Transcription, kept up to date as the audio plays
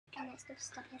let's go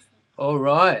stop listening. All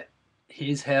right,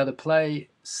 here's how to play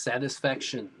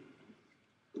Satisfaction.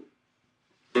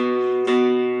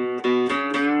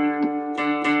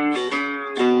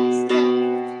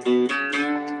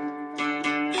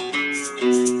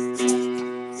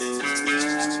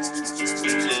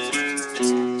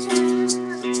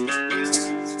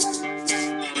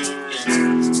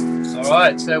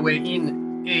 Alright, so we're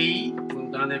in E.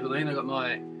 Well done, Evelyn. I've got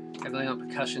my Evelyn on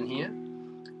percussion here.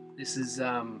 This is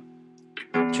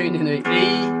tuned in E,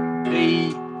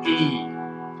 B, E.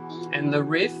 And the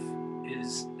riff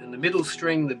is in the middle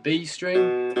string, the B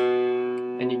string,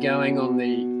 and you're going on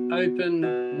the open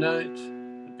note,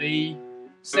 the B,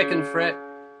 second fret,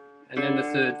 and then the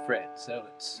third fret. So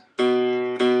it's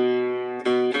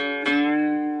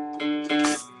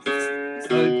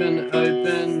open,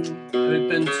 open,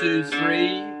 open, 2,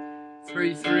 3,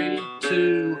 3, 3,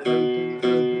 2, open,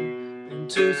 open, and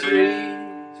 2, 3,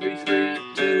 3, 3,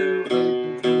 2,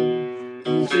 open, open,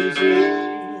 and 2,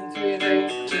 3, 3,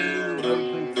 3, 2,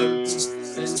 open, open,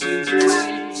 and 2, 3.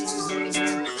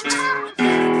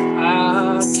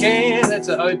 I can, that's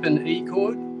an open E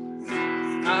chord.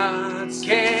 I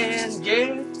can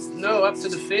get, no, up to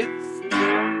the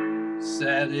 5th.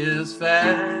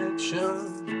 Satisfaction.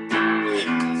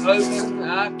 Open,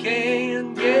 I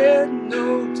can get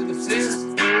no to the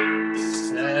 5th.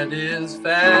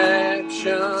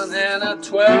 Satisfaction, and a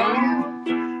 12,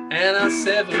 and a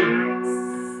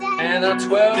 7, and a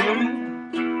 12,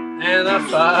 and a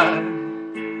 5.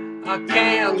 I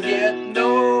can get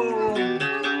no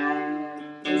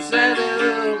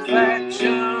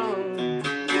satisfaction.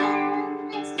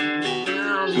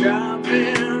 I'm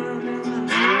driving.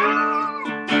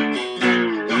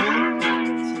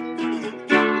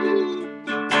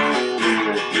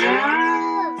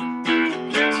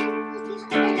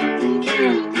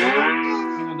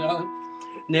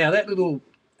 Now that little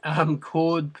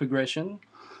chord progression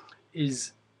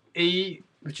is E,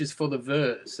 which is for the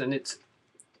verse, and it's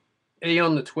E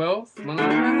on the 12th,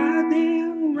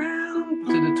 riding round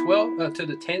to the 12th, to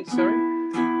the 10th, sorry,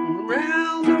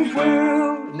 round the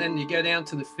world, and then you go down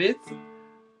to the 5th,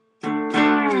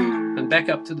 and back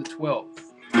up to the 12th,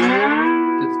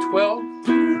 to the 12th,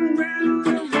 round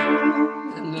the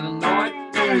world, and then the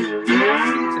 9th,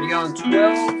 so you're going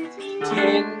 12,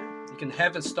 10. You can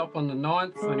have a stop on the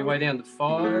 9th on your way down to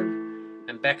 5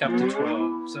 and back up to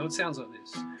 12. So it sounds like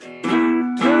this. 12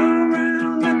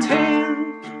 around the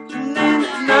 10, and then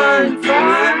 9,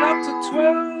 5 up to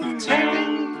 12,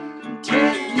 10,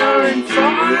 10, 9,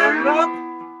 5 up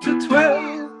to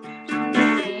 12,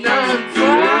 9,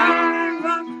 5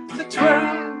 up to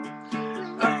 12.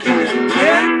 I can't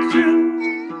get you.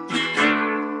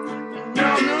 No,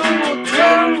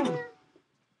 12.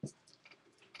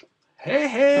 Hey,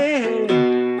 hey,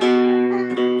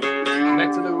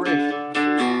 back to the riff.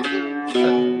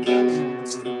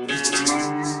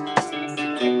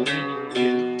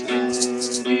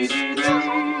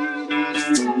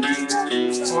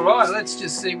 All right, let's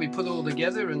just see. We put it all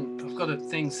together, and I've got a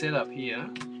thing set up here.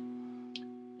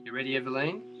 You ready,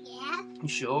 Evelyn? Yeah. You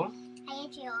sure? I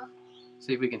am sure.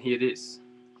 See if we can hear this.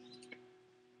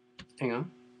 Hang on.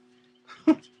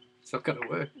 It's not going to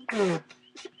work.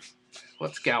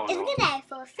 What's going on? Isn't it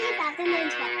for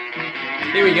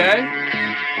 2012? Here we go.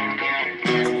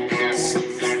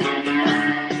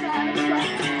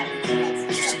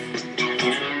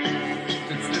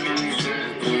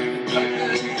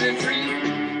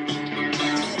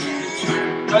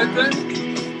 Open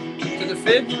to the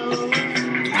 5th.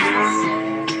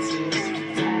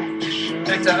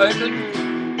 Back to open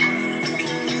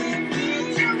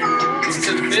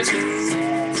to the 5th.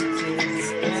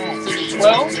 To the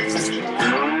 12.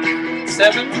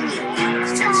 7,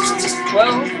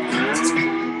 12,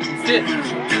 5th,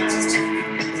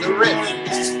 the riff.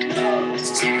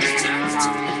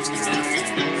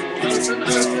 Open,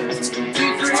 open,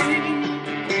 2, 3.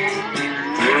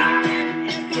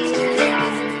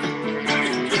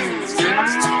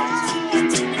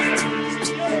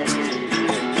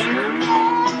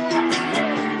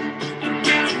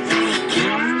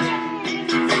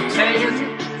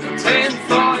 10,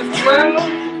 5, 12,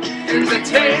 and the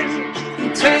 10.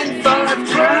 10, 5,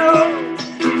 12,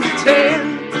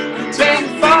 10,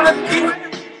 10, 5, 12.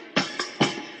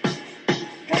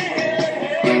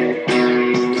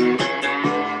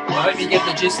 I hope you get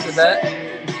the gist of that.